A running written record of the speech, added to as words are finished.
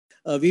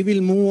We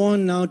will move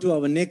on now to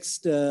our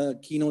next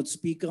keynote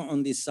speaker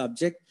on this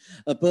subject,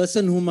 a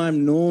person whom I've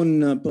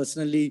known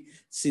personally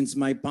since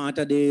my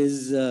Pata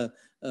days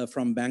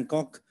from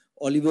Bangkok.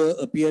 Oliver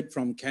appeared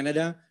from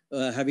Canada,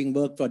 having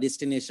worked for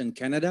Destination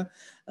Canada,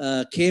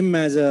 came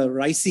as a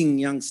rising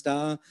young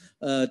star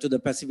to the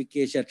Pacific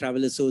Asia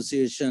Travel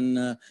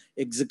Association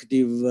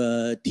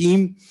executive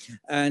team,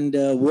 and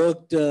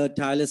worked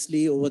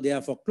tirelessly over there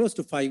for close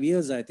to 5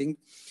 years, I think,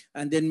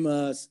 and then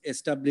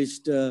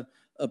established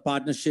a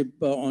partnership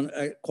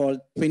called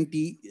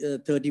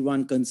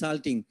 2031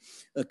 Consulting,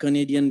 a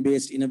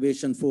Canadian-based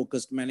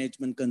innovation-focused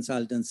management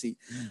consultancy.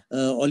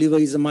 Oliver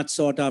is a much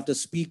sought-after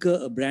speaker,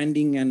 a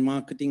branding and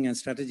marketing and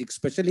strategic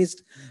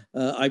specialist.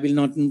 I will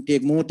not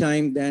take more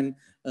time than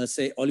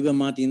say, Oliver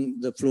Martin,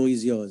 the floor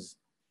is yours.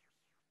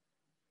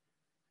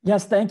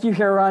 Yes, thank you,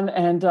 Hiran,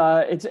 and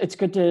it's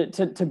good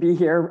to be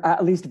here,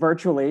 at least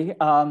virtually.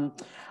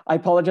 I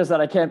apologize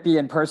that I can't be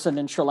in person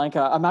in Sri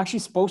Lanka. I'm actually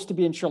supposed to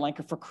be in Sri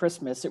Lanka for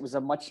Christmas. It was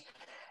a much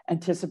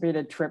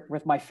anticipated trip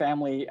with my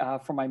family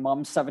for my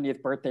mom's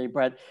 70th birthday,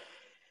 but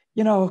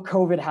you know,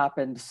 COVID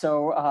happened.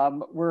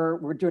 So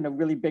we're doing a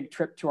really big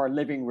trip to our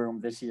living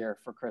room this year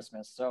for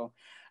Christmas, so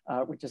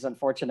which is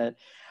unfortunate.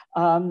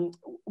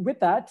 With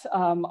that,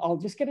 I'll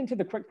just get into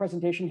the quick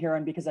presentation here,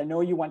 and because I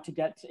know you want to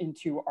get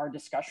into our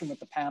discussion with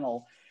the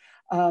panel.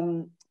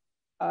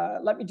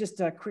 Let me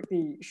just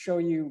quickly show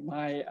you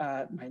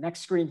my, my next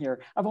screen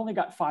here. I've only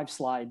got 5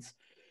 slides.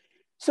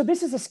 So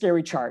this is a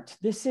scary chart.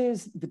 This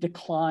is the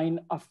decline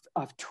of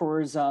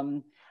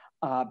tourism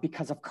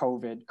because of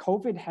COVID.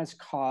 COVID has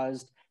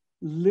caused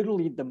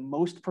literally the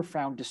most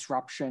profound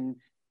disruption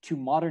to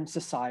modern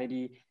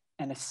society,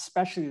 and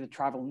especially the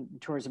travel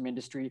and tourism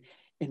industry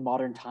in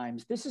modern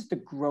times. This is the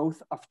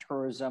growth of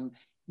tourism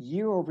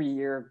year over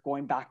year,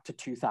 going back to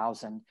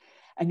 2000.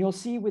 And you'll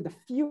see, with a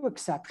few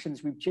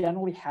exceptions, we've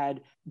generally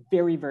had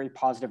very, very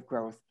positive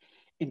growth.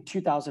 In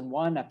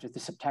 2001, after the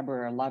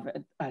September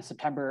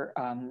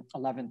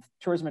 11th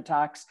tourism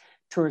attacks,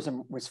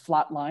 tourism was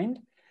flatlined.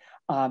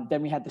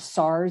 Then we had the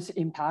SARS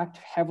impact,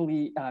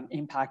 heavily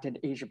impacted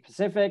Asia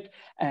Pacific,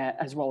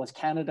 as well as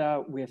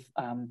Canada, with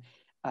the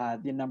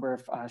number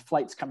of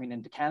flights coming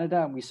into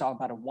Canada. And we saw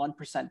about a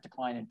 1%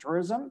 decline in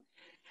tourism.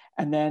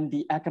 And then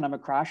the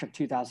economic crash of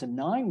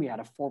 2009, we had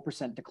a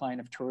 4% decline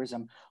of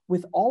tourism.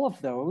 With all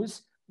of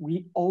those,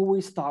 we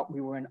always thought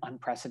we were in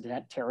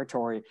unprecedented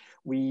territory.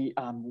 We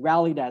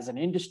rallied as an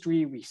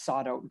industry, we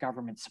sought out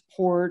government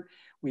support.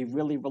 We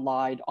really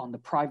relied on the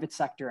private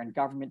sector and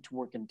government to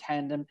work in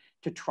tandem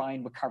to try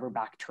and recover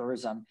back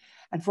tourism.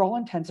 And for all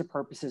intents and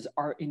purposes,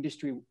 our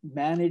industry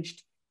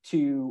managed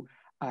to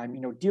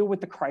deal with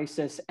the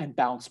crisis and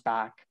bounce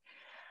back.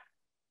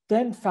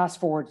 Then fast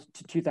forward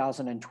to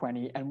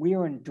 2020, and we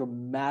are in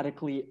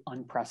dramatically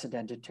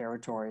unprecedented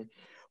territory.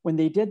 When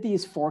they did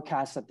these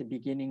forecasts at the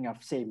beginning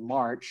of, say,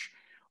 March,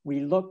 we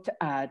looked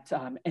at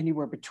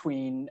anywhere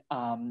between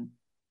a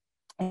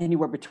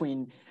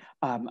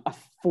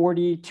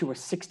 40 to a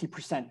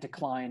 60%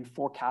 decline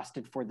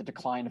forecasted for the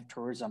decline of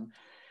tourism.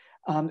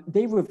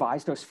 They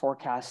revised those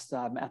forecasts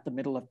at the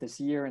middle of this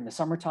year in the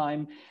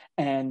summertime,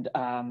 and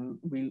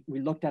we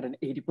looked at an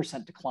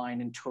 80%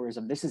 decline in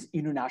tourism. This is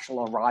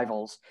international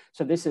arrivals.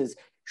 So this is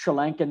Sri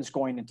Lankans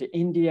going into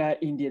India,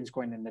 Indians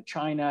going into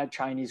China,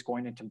 Chinese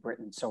going into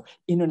Britain. So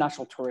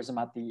international tourism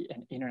at the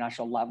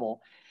international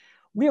level.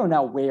 We are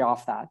now way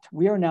off that.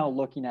 We are now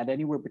looking at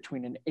anywhere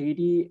between an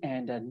 80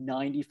 and a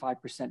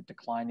 95%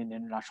 decline in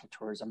international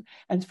tourism.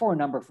 And it's for a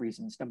number of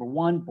reasons. Number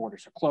one,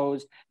 borders are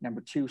closed.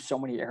 Number two, so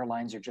many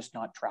airlines are just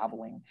not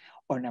traveling.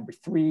 Or number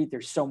three,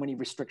 there's so many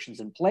restrictions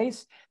in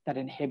place that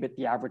inhibit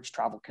the average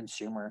travel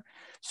consumer.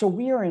 So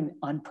we are in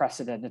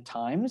unprecedented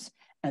times,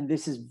 and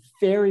this is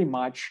very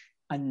much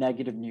a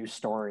negative news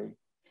story.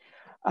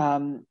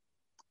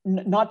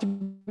 Not to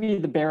be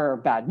the bearer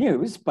of bad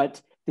news,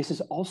 but this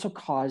has also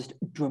caused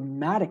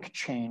dramatic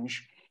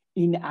change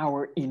in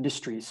our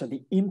industry. So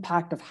the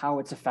impact of how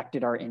it's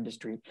affected our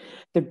industry.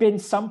 There've been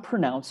some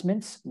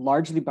pronouncements,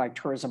 largely by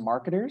tourism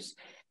marketers,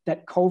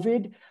 that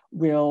COVID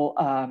will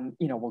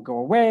go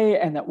away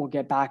and that we'll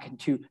get back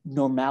into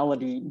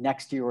normality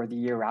next year or the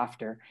year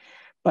after.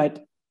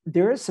 But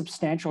there is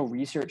substantial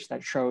research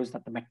that shows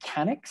that the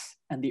mechanics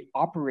and the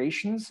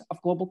operations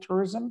of global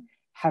tourism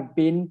have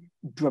been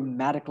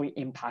dramatically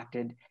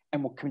impacted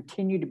and will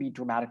continue to be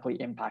dramatically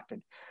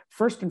impacted.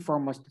 First and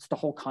foremost, it's the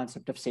whole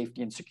concept of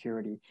safety and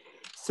security.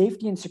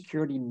 Safety and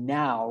security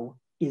now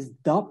is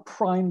the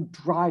prime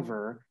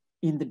driver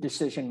in the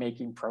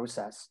decision-making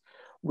process.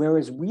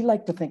 Whereas we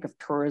like to think of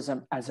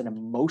tourism as an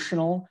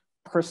emotional,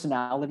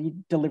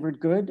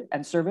 personality-delivered good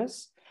and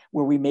service,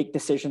 where we make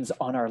decisions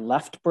on our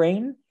left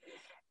brain.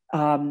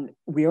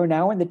 We are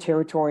now in the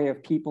territory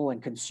of people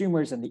and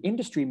consumers and the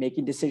industry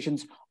making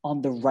decisions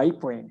on the right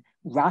brain,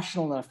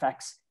 rational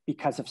effects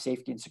because of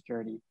safety and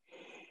security.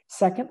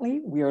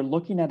 Secondly, we are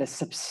looking at a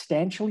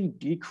substantially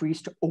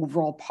decreased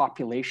overall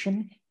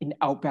population in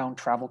outbound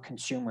travel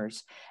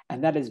consumers.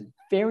 And that is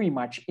very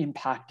much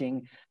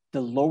impacting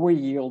the lower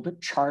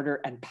yield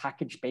charter and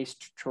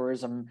package-based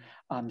tourism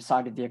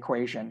side of the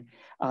equation.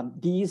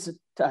 These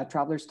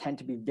travelers tend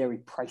to be very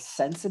price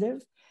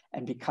sensitive,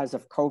 and because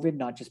of COVID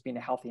not just being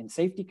a healthy and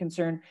safety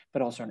concern,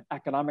 but also an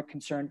economic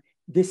concern,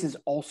 this is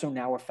also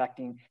now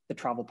affecting the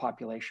travel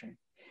population.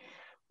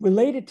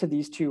 Related to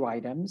these two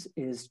items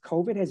is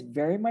COVID has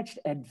very much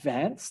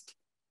advanced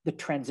the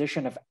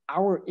transition of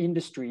our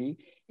industry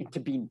into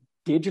being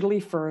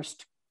digitally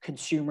first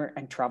consumer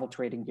and travel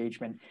trade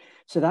engagement.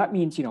 So that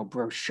means,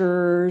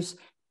 brochures,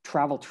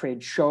 travel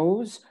trade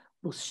shows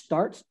will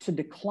start to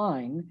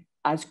decline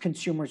as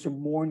consumers are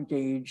more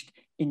engaged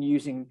in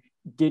using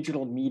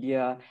digital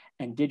media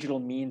and digital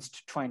means to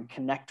try and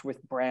connect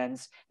with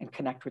brands and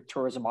connect with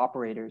tourism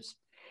operators.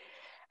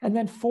 And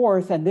then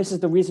fourth, and this is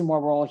the reason why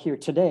we're all here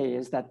today,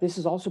 is that this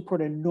has also put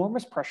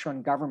enormous pressure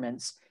on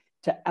governments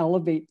to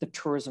elevate the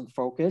tourism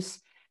focus,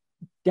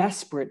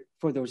 desperate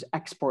for those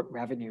export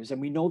revenues.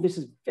 And we know this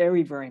is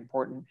very, very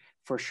important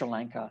for Sri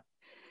Lanka.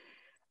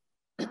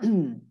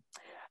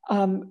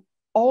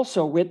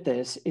 Also with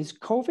this is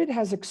COVID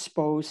has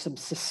exposed some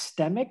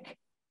systemic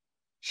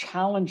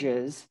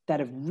challenges that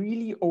have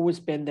really always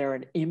been there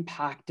and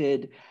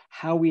impacted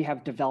how we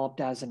have developed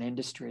as an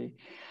industry.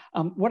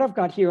 What I've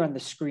got here on the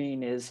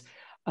screen is,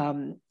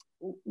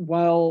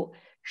 while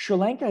Sri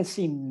Lanka has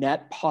seen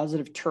net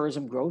positive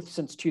tourism growth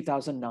since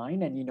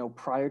 2009, and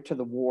prior to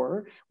the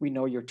war, we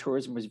know your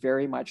tourism was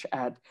very much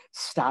at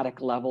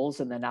static levels,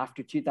 and then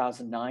after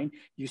 2009,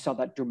 you saw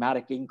that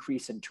dramatic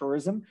increase in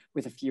tourism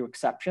with a few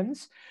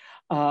exceptions.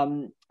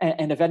 And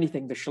if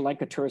anything, the Sri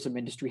Lanka tourism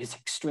industry is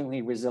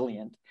extremely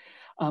resilient.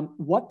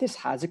 What this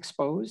has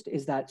exposed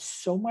is that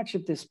so much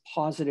of this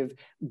positive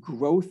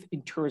growth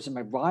in tourism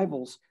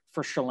arrivals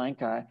for Sri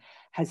Lanka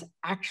has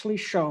actually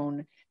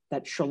shown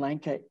that Sri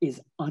Lanka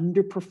is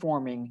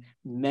underperforming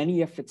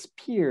many of its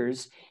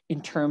peers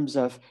in terms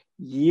of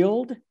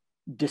yield,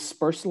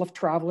 dispersal of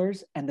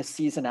travelers, and the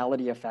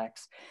seasonality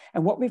effects.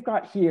 And what we've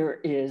got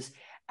here is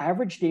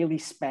average daily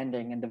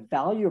spending and the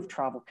value of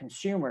travel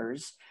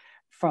consumers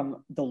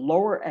from the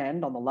lower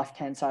end on the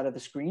left-hand side of the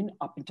screen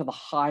up into the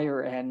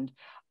higher end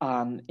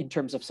in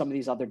terms of some of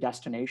these other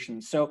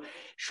destinations. So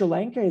Sri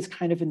Lanka is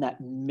kind of in that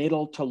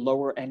middle to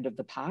lower end of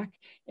the pack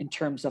in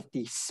terms of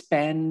the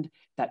spend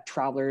that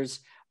travelers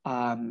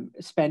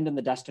spend in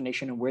the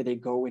destination and where they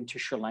go into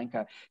Sri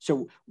Lanka.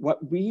 So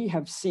what we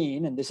have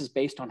seen, and this is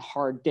based on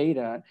hard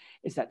data,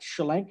 is that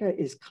Sri Lanka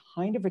is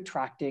kind of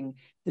attracting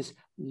this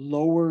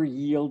lower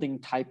yielding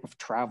type of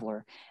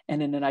traveler.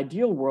 And in an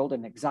ideal world,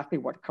 and exactly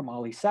what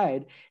Kamali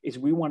said, is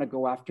we want to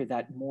go after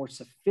that more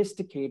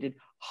sophisticated,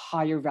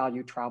 higher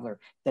value traveler.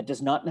 That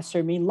does not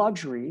necessarily mean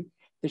luxury.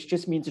 This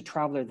just means a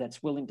traveler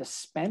that's willing to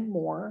spend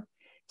more,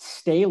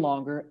 stay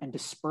longer, and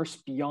disperse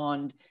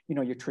beyond,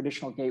 your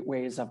traditional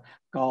gateways of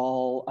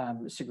Galle,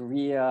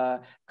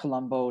 Sigiriya,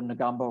 Colombo,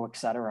 Negombo, et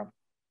cetera.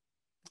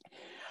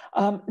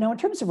 Now, in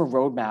terms of a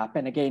roadmap,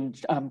 and again,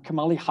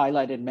 Kamali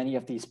highlighted many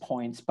of these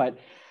points, but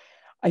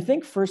I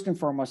think first and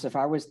foremost, if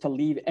I was to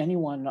leave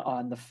anyone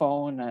on the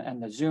phone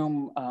and the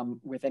Zoom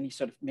with any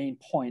sort of main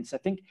points, I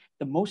think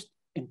the most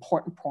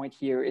important point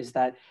here is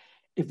that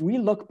if we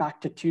look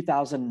back to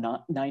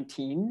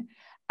 2019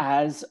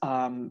 as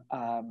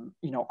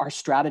our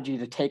strategy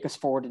to take us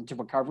forward into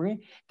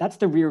recovery, that's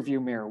the rear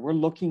view mirror. We're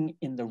looking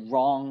in the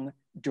wrong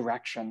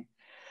direction.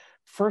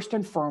 First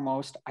and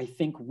foremost, I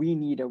think we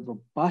need a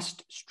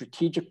robust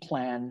strategic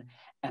plan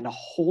and a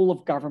whole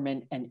of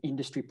government and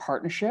industry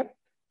partnership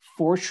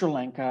for Sri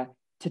Lanka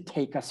to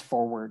take us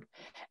forward.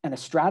 And a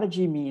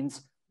strategy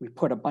means we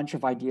put a bunch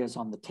of ideas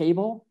on the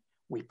table,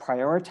 we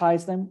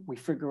prioritize them, we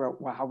figure out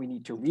how we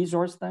need to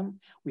resource them,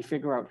 we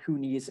figure out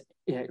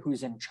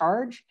who's in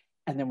charge,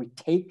 and then we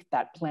take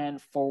that plan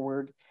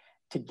forward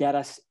to get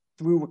us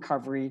through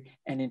recovery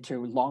and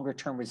into longer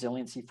term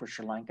resiliency for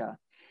Sri Lanka.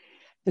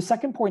 The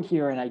second point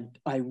here, and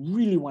I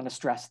really want to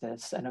stress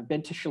this, and I've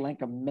been to Sri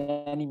Lanka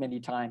many, many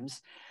times,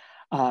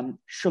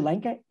 Sri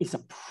Lanka is a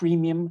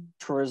premium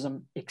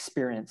tourism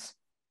experience,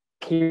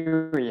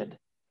 period.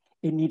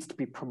 It needs to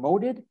be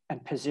promoted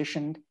and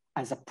positioned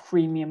as a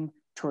premium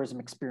tourism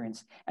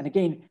experience. And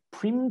again,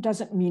 premium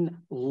doesn't mean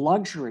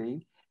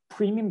luxury.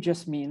 Premium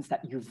just means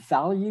that you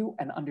value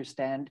and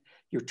understand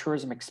your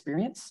tourism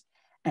experience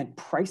and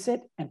price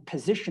it and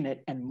position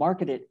it and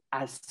market it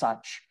as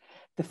such.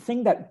 The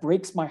thing that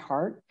breaks my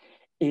heart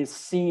is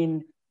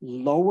seeing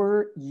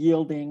lower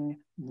yielding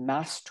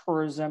mass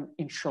tourism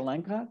in Sri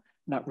Lanka,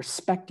 not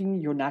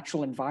respecting your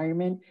natural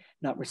environment,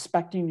 not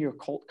respecting your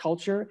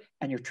culture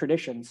and your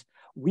traditions.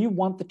 We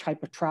want the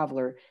type of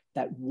traveler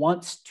that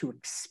wants to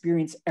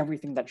experience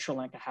everything that Sri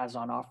Lanka has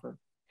on offer.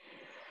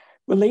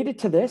 Related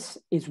to this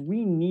is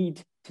we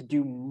need to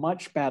do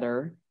much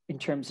better in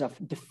terms of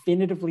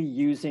definitively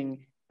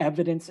using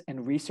evidence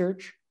and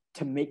research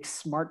to make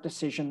smart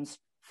decisions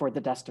for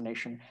the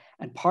destination.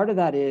 And part of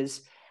that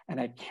is, and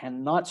I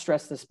cannot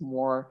stress this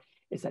more,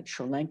 is that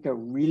Sri Lanka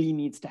really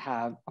needs to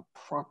have a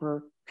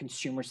proper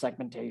consumer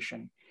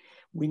segmentation.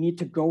 We need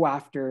to go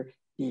after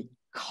the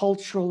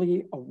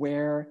culturally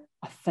aware,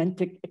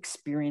 authentic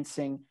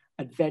experiencing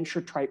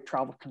adventure-type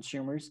travel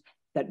consumers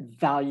that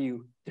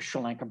value the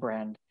Sri Lanka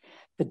brand.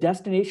 The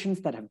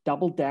destinations that have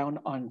doubled down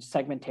on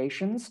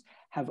segmentations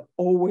have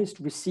always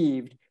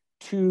received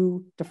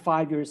 2 to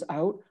 5 years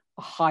out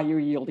a higher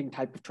yielding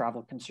type of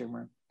travel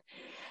consumer.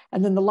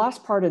 And then the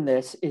last part in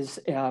this is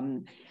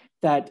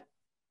that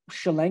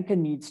Sri Lanka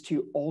needs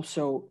to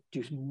also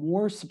do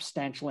more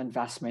substantial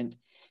investment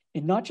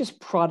in not just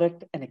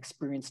product and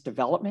experience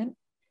development,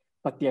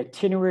 but the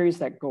itineraries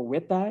that go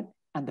with that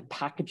and the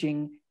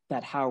packaging,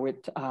 that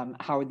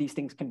how these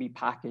things can be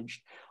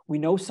packaged. We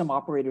know some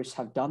operators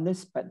have done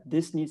this, but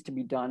this needs to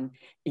be done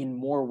in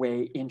more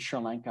way in Sri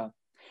Lanka.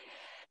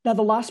 Now,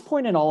 the last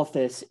point in all of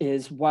this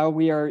is while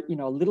we are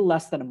a little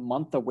less than a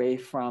month away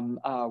from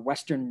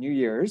Western New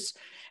Year's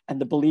and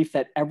the belief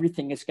that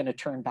everything is going to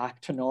turn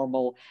back to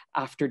normal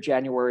after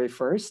January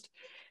 1st,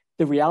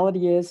 the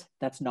reality is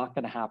that's not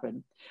going to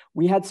happen.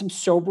 We had some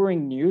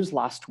sobering news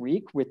last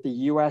week with the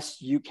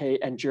US, UK,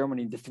 and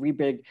Germany, the 3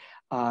 big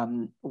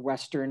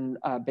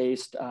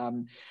Western-based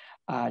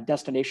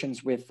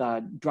destinations with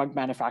drug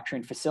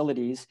manufacturing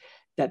facilities,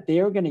 that they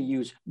are going to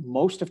use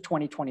most of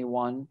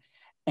 2021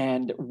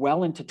 and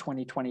well into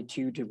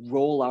 2022 to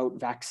roll out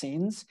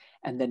vaccines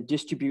and then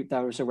distribute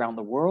those around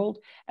the world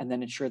and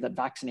then ensure that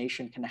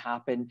vaccination can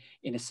happen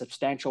in a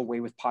substantial way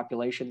with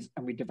populations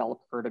and we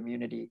develop herd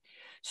immunity.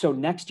 So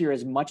next year,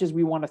 as much as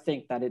we want to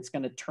think that it's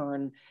going to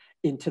turn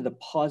into the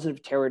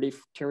positive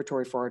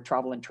territory for our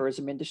travel and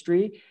tourism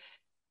industry,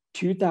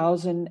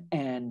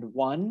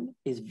 2001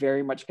 is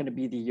very much going to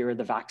be the year of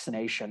the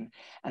vaccination.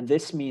 And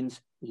this means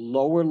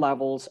lower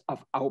levels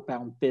of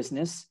outbound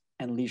business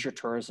and leisure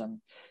tourism.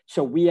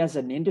 So we as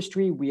an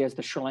industry, we as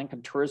the Sri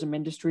Lankan tourism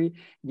industry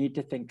need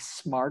to think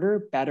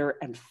smarter, better,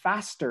 and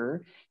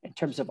faster in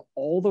terms of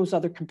all those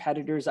other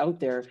competitors out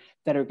there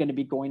that are going to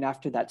be going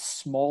after that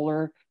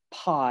smaller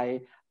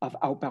pie of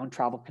outbound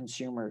travel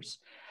consumers.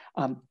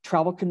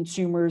 Travel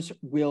consumers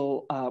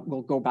will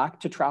go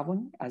back to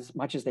traveling as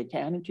much as they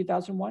can in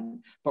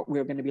 2001, but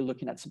we're going to be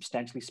looking at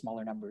substantially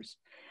smaller numbers.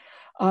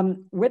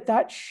 With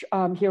that,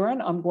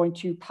 Hiran, I'm going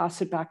to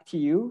pass it back to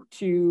you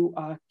to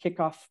kick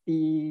off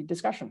the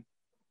discussion.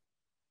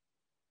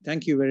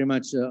 Thank you very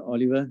much,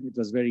 Oliver. It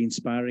was very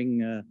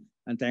inspiring,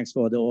 and thanks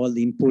for all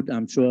the input.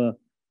 I'm sure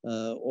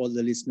all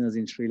the listeners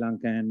in Sri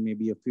Lanka and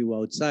maybe a few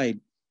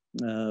outside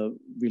will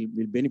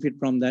benefit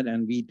from that,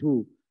 and we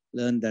too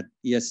learn that,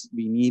 yes,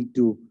 we need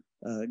to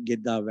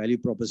get our value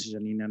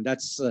proposition in, and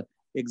that's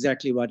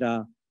exactly what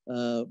our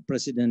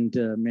president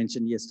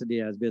mentioned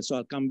yesterday as well. So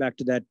I'll come back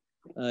to that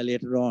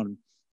later on.